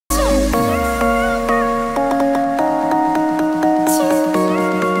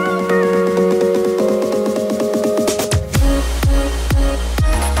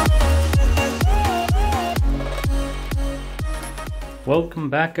welcome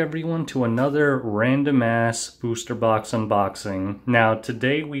back everyone to another random ass booster box unboxing. Now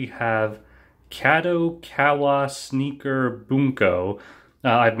today we have Kadokawa Sneaker Bunko.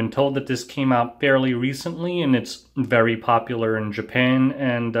 I've been told that this came out fairly recently and it's very popular in Japan,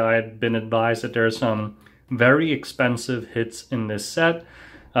 and I've been advised that there are some very expensive hits in this set.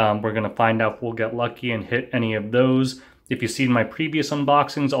 We're going to find out if we'll get lucky and hit any of those. If you've seen my previous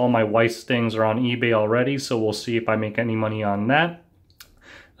unboxings, all my Weiss things are on eBay already, so we'll see if I make any money on that.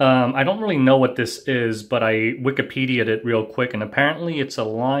 I don't really know what this is, but I Wikipedia'd it real quick, and apparently it's a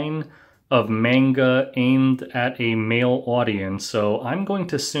line of manga aimed at a male audience, so I'm going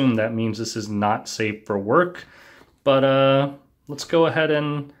to assume that means this is not safe for work. But let's go ahead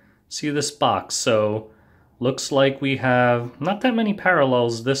and see this box. So looks like we have not that many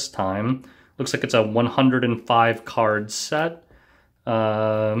parallels this time. Looks like it's a 105 card set.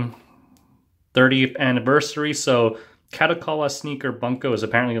 30th anniversary. So Kadokawa Sneaker Bunko is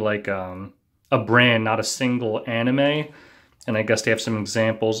apparently like a brand, not a single anime. And I guess they have some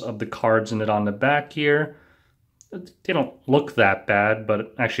examples of the cards in it on the back here. They don't look that bad,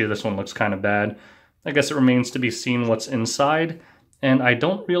 but actually this one looks kind of bad. I guess it remains to be seen what's inside. And I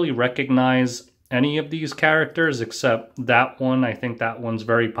don't really recognize any of these characters except that one. I think that one's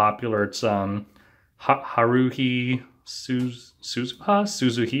very popular. It's Haruhi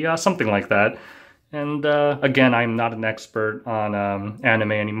Suzuhiya, something like that. And again, I'm not an expert on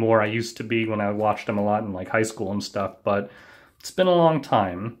anime anymore. I used to be when I watched them a lot in like high school and stuff, but it's been a long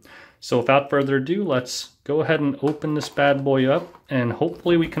time. So without further ado, let's go ahead and open this bad boy up, and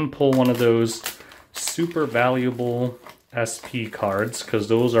hopefully we can pull one of those super valuable SP cards, because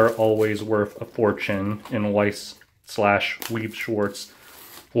those are always worth a fortune in Weiss Schwarz,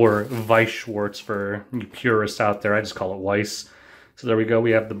 or Weiss Schwarz for you purists out there. I just call it Weiss. So there we go,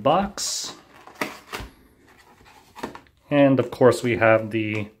 we have the box. And of course we have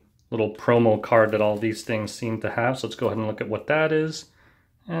the little promo card that all these things seem to have. So let's go ahead and look at what that is.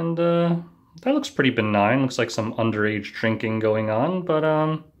 And that looks pretty benign. Looks like some underage drinking going on, but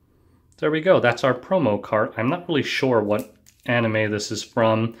there we go. That's our promo card. I'm not really sure what anime this is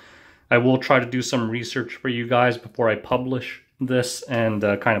from. I will try to do some research for you guys before I publish this and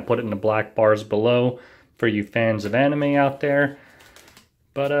kind of put it in the black bars below for you fans of anime out there.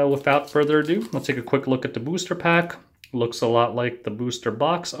 But without further ado, let's take a quick look at the booster pack. Looks a lot like the booster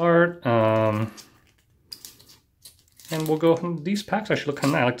box art. And we'll go, these packs actually look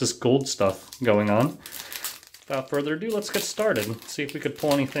kind of nice. I like this gold stuff going on. Without further ado, let's get started. See if we could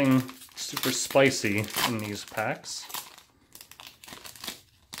pull anything super spicy in these packs.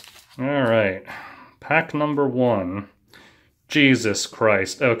 Alright, pack number 1. Jesus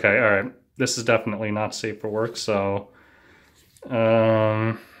Christ. Okay, alright. This is definitely not safe for work, so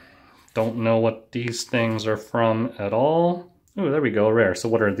don't know what these things are from at all. Oh, there we go, rare. So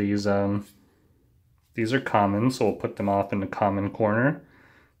what are these? These are common, so we'll put them off in the common corner.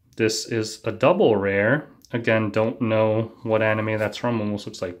 This is a double rare. Again, don't know what anime that's from. Almost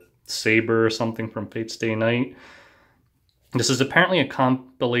looks like Saber or something from Fate Stay Night. This is apparently a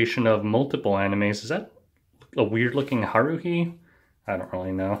compilation of multiple animes. Is that a weird looking Haruhi? I don't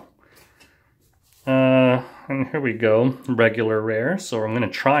really know. And here we go, regular rare. So I'm going to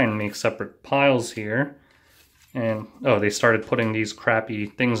try and make separate piles here. And, oh, they started putting these crappy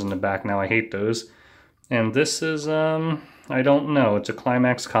things in the back now. I hate those. And this is, I don't know. It's a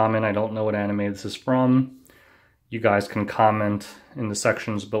Climax common. I don't know what anime this is from. You guys can comment in the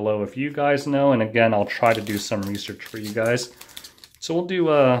sections below if you guys know. And again, I'll try to do some research for you guys. So we'll do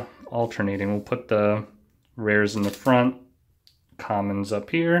alternating. We'll put the rares in the front, commons up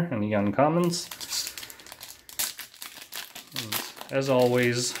here, and the uncommons. And as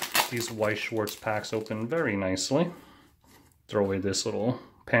always, these Weiss Schwarz packs open very nicely. Throw away this little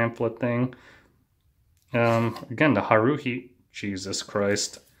pamphlet thing. Again, the Haruhi, Jesus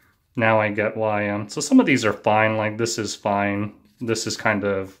Christ. Now I get why. So some of these are fine, like this is fine. This is kind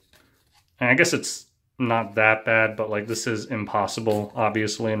of, I guess it's not that bad, but like this is impossible,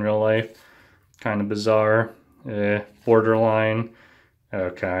 obviously, in real life. Kind of bizarre. Borderline.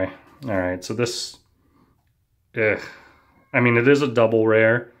 Okay. Alright, so this, I mean, it is a double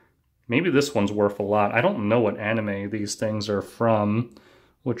rare. Maybe this one's worth a lot. I don't know what anime these things are from.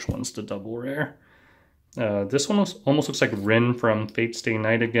 Which one's the double rare? This one almost looks like Rin from Fate Stay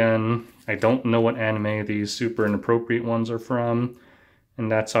Night again. I don't know what anime these super inappropriate ones are from. And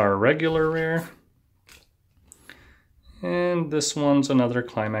that's our regular rare. And this one's another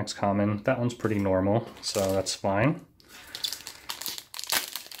Climax common. That one's pretty normal, so that's fine.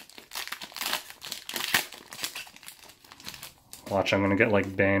 Watch, I'm gonna get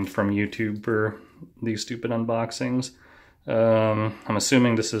like banned from YouTube for these stupid unboxings. I'm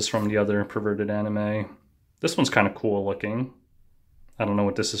assuming this is from the other perverted anime. This one's kind of cool looking. I don't know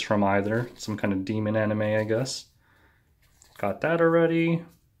what this is from either. Some kind of demon anime, I guess. Got that already.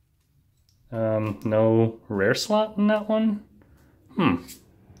 No rare slot in that one.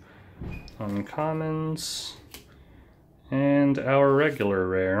 Uncommons. And our regular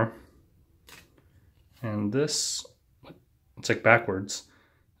rare. And this, it's like backwards.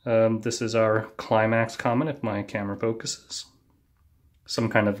 This is our climax common if my camera focuses. Some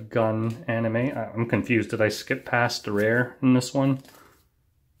kind of gun anime. I'm confused. Did I skip past the rare in this one?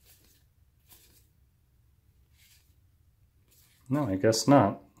 No, I guess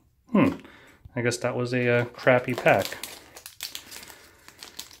not. I guess that was a crappy pack.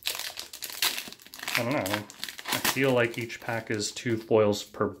 I don't know. I feel like each pack is 2 foils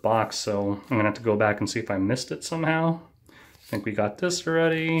per box, so I'm gonna have to go back and see if I missed it somehow. I think we got this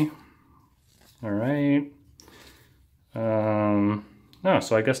already. All right. No,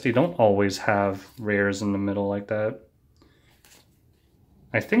 so I guess they don't always have rares in the middle like that.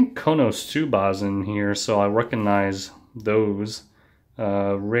 I think Konosuba's in here, so I recognize those.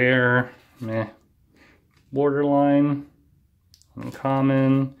 Rare, meh. Borderline,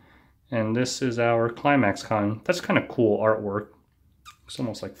 uncommon, and this is our climax con. That's kind of cool artwork. It's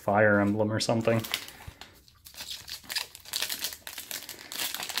almost like Fire Emblem or something.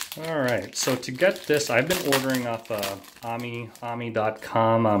 Alright, so to get this, I've been ordering off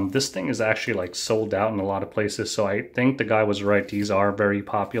ami.com. This thing is actually like sold out in a lot of places, so I think the guy was right. These are very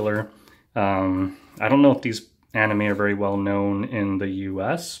popular. I don't know if these anime are very well known in the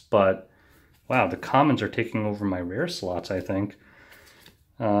US, but wow, the commons are taking over my rare slots, I think.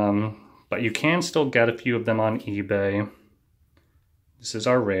 But you can still get a few of them on eBay. This is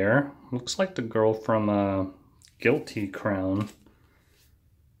our rare. Looks like the girl from Guilty Crown.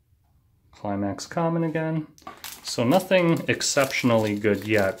 Climax common again. So nothing exceptionally good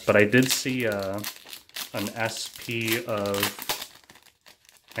yet, but I did see an SP of,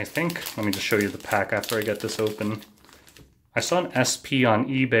 I think, let me just show you the pack after I get this open. I saw an SP on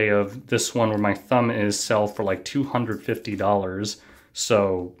eBay of this one where my thumb is sell for like $250.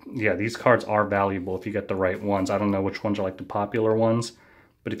 So yeah, these cards are valuable if you get the right ones. I don't know which ones are like the popular ones,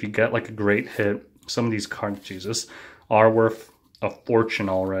 but if you get like a great hit, some of these cards, Jesus, are worth a fortune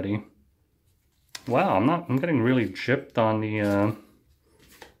already. Wow, I'm getting really gypped on the,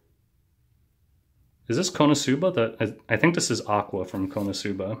 is this Konosuba? I think this is Aqua from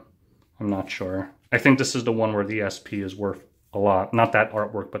Konosuba. I'm not sure. I think this is the one where the SP is worth a lot. Not that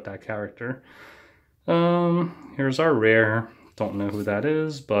artwork, but that character. Here's our rare. Don't know who that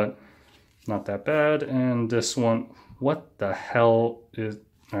is, but not that bad. And this one, what the hell is,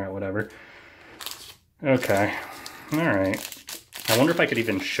 all right, whatever. Okay, all right. I wonder if I could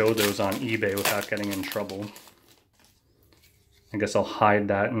even show those on eBay without getting in trouble. I guess I'll hide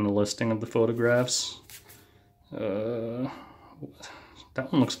that in the listing of the photographs. That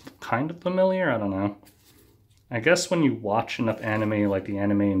one looks kind of familiar, I don't know. I guess when you watch enough anime, like the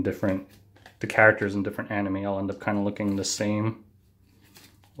anime in different, the characters in different anime, I'll end up kind of looking the same.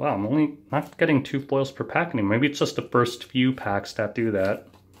 Wow, I'm only not getting 2 foils per pack anymore. Maybe it's just the first few packs that do that.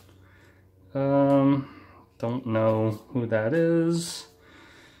 Don't know who that is.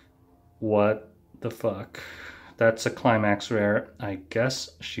 What the fuck? That's a climax rare. I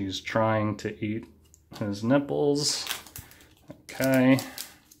guess she's trying to eat his nipples. Okay.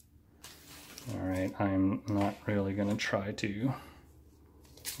 Alright, I'm not really gonna try to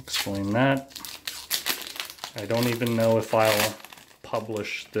explain that. I don't even know if I'll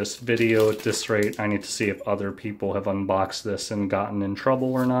publish this video at this rate. I need to see if other people have unboxed this and gotten in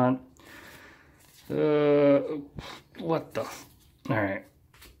trouble or not. What the? Alright.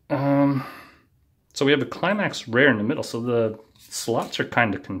 So we have a climax rare in the middle, so the slots are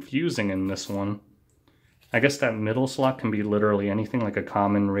kind of confusing in this one. I guess that middle slot can be literally anything, like a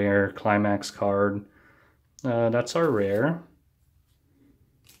common, rare, climax card. That's our rare.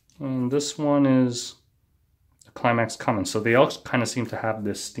 And this one is a climax common. So they all kind of seem to have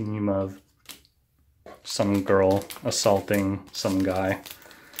this theme of some girl assaulting some guy.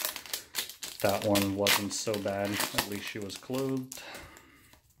 That one wasn't so bad. At least she was clothed.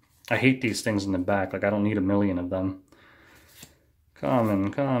 I hate these things in the back. Like, I don't need a million of them.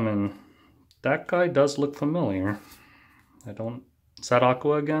 Common, common. That guy does look familiar. I don't... Is that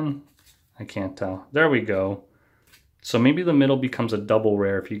Aqua again? I can't tell. There we go. So maybe the middle becomes a double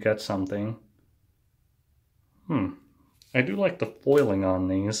rare if you get something. I do like the foiling on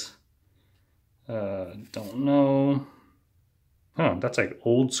these. Don't know... Oh, that's like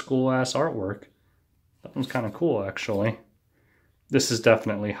old school ass artwork. That one's kind of cool, actually. This is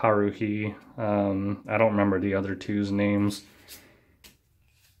definitely Haruhi. I don't remember the other two's names.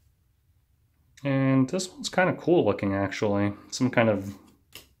 And this one's kind of cool looking, actually. Some kind of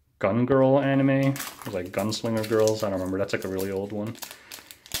gun girl anime. It was like Gunslinger Girls. I don't remember. That's like a really old one.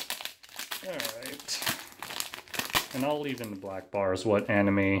 Alright. And I'll leave in the black bars what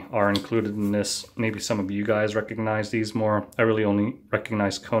anime are included in this. Maybe some of you guys recognize these more. I really only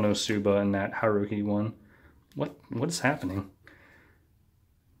recognize Konosuba and that Haruhi one. What is happening?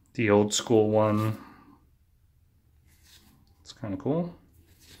 The old school one. It's kind of cool.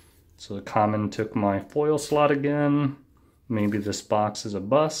 So the common took my foil slot again. Maybe this box is a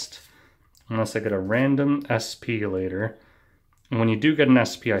bust. Unless I get a random SP later. And when you do get an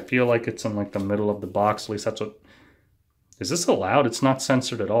SP, I feel like it's in like the middle of the box. At least that's what... Is this allowed? It's not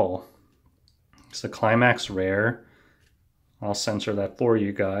censored at all. It's a Climax Rare. I'll censor that for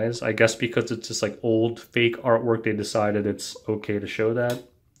you guys. I guess because it's just like old fake artwork, they decided it's okay to show that.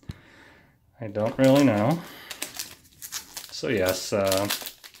 I don't really know. So yes,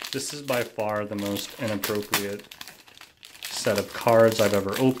 this is by far the most inappropriate set of cards I've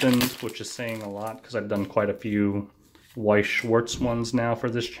ever opened, which is saying a lot because I've done quite a few Weiss Schwarz ones now for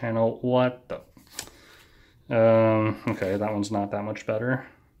this channel. What the... okay, that one's not that much better.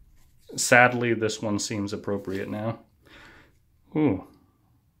 Sadly, this one seems appropriate now. Ooh,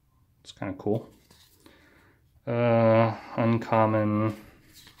 it's kind of cool. Uncommon.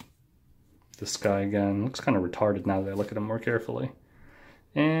 This guy again. Looks kind of retarded now that I look at him more carefully.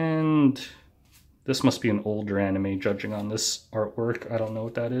 And this must be an older anime, judging on this artwork. I don't know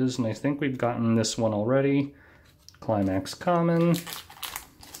what that is, and I think we've gotten this one already. Climax Common.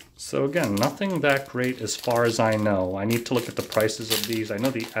 So again, nothing that great as far as I know. I need to look at the prices of these. I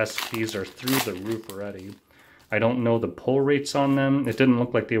know the SPs are through the roof already. I don't know the pull rates on them. It didn't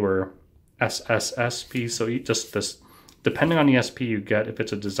look like they were SSSP, so just this, depending on the SP you get, if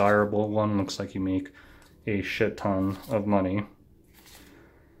it's a desirable one, looks like you make a shit ton of money.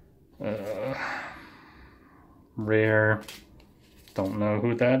 Rare, don't know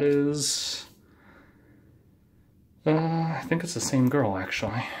who that is. I think it's the same girl,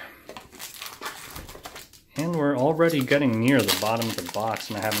 actually. And we're already getting near the bottom of the box,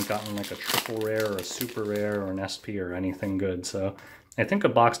 and I haven't gotten like a triple rare or a super rare or an SP or anything good. So I think a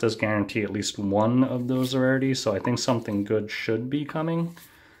box does guarantee at least one of those rarities, so I think something good should be coming.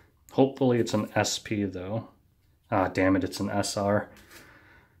 Hopefully it's an SP though. Ah, damn it, it's an SR.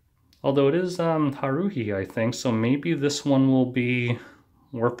 Although it is Haruhi, I think, so maybe this one will be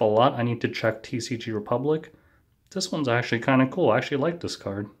worth a lot. I need to check TCG Republic. This one's actually kind of cool. I actually like this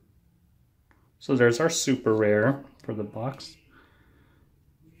card. So there's our super rare for the box.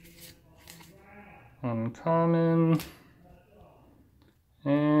 Uncommon.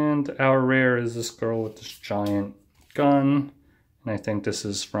 And our rare is this girl with this giant gun. And I think this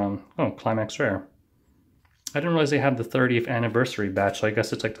is from, oh, Climax Rare. I didn't realize they had the 30th anniversary batch, so I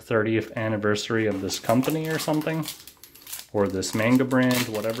guess it's like the 30th anniversary of this company or something. Or this manga brand,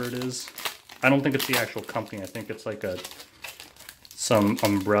 whatever it is. I don't think it's the actual company. I think it's like some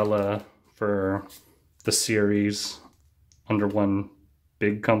umbrella for the series under one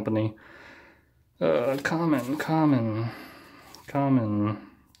big company. Common.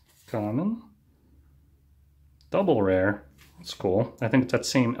 Double rare. That's cool. I think it's that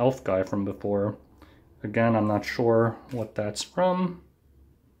same elf guy from before. Again, I'm not sure what that's from.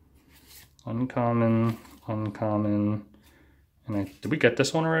 Uncommon. And did we get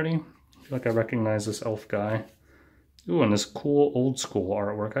this one already? I feel like I recognize this elf guy. Ooh, and this cool old school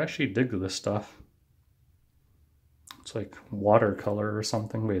artwork. I actually dig this stuff. It's like watercolor or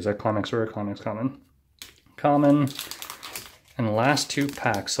something. Wait, is that Climax Rare or Climax Common? Common. And last two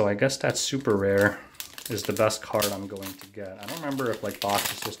packs, so I guess that super rare is the best card I'm going to get. I don't remember if like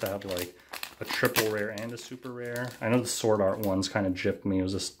box is supposed to have like a triple rare and a super rare. I know the Sword Art ones kind of gypped me. It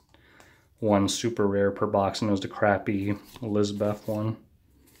was just one super rare per box, and it was the crappy Elizabeth one.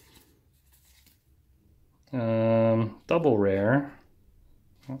 Double rare.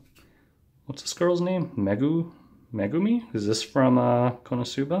 What's this girl's name? Megumi? Is this from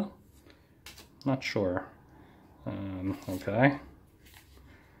Konosuba? Not sure. Okay.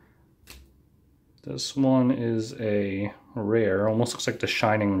 This one is a rare. Almost looks like the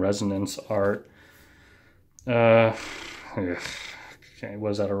Shining Resonance art. Okay,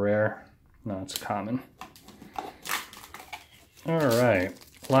 was that a rare? No, it's common. Alright,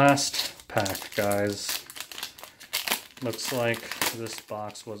 last pack, guys. Looks like this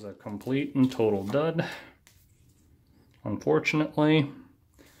box was a complete and total dud, unfortunately.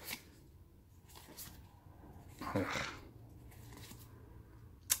 Ugh.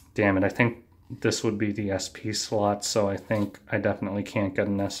 Damn it, I think this would be the SP slot, so I think I definitely can't get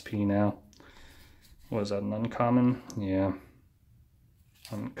an SP now. Was that an uncommon? Yeah.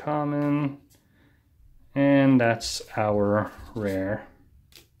 Uncommon. And that's our rare.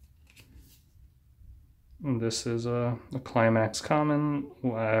 This is a climax common.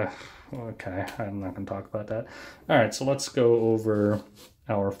 Okay, I'm not going to talk about that. Alright, so let's go over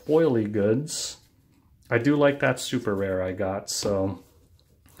our foily goods. I do like that super rare I got, so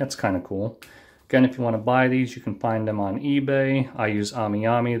that's kind of cool. Again, if you want to buy these, you can find them on eBay. I use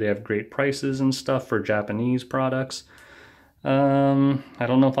AmiAmi. They have great prices and stuff for Japanese products. I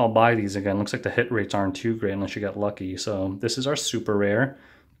don't know if I'll buy these again. Looks like the hit rates aren't too great unless you get lucky. So this is our super rare.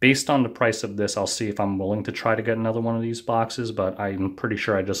 Based on the price of this, I'll see if I'm willing to try to get another one of these boxes, but I'm pretty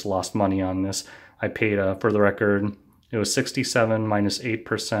sure I just lost money on this. I paid, for the record, it was 67 minus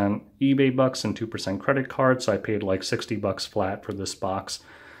 8% eBay bucks and 2% credit card, so I paid like 60 bucks flat for this box.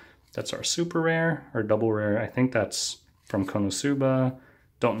 That's our super rare, or double rare. I think that's from Konosuba.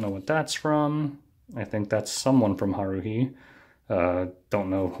 Don't know what that's from. I think that's someone from Haruhi. Don't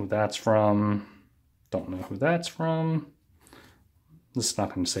know who that's from. Don't know who that's from. Just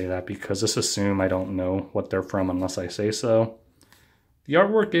not going to say that because just assume I don't know what they're from unless I say so. The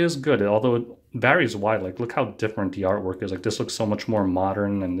artwork is good, although it varies widely. Like, look how different the artwork is. Like, this looks so much more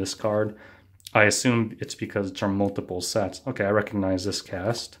modern than this card. I assume it's because it's from multiple sets. Okay, I recognize this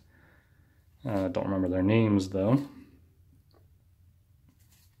cast. Don't remember their names, though.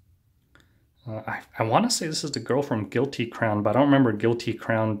 I want to say this is the girl from Guilty Crown, but I don't remember Guilty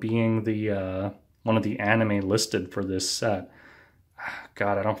Crown being the one of the anime listed for this set.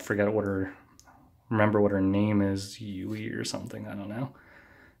 God, I don't remember what her name is. Yui or something, I don't know.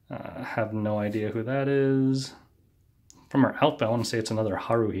 Have no idea who that is. From her outfit, I want to say it's another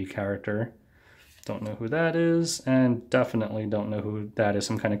Haruhi character. Don't know who that is, and definitely don't know who that is,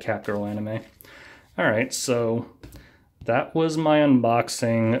 some kind of Catgirl anime. Alright, so that was my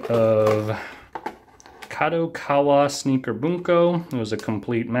unboxing of Kadokawa Sneaker Bunko. It was a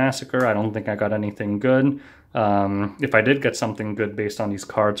complete massacre. I don't think I got anything good. If I did get something good based on these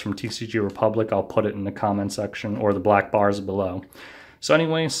cards from TCG Republic, I'll put it in the comment section or the black bars below. So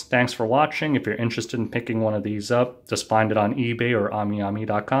anyways, thanks for watching. If you're interested in picking one of these up, just find it on eBay or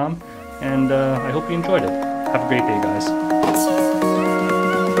amiami.com. And I hope you enjoyed it. Have a great day, guys.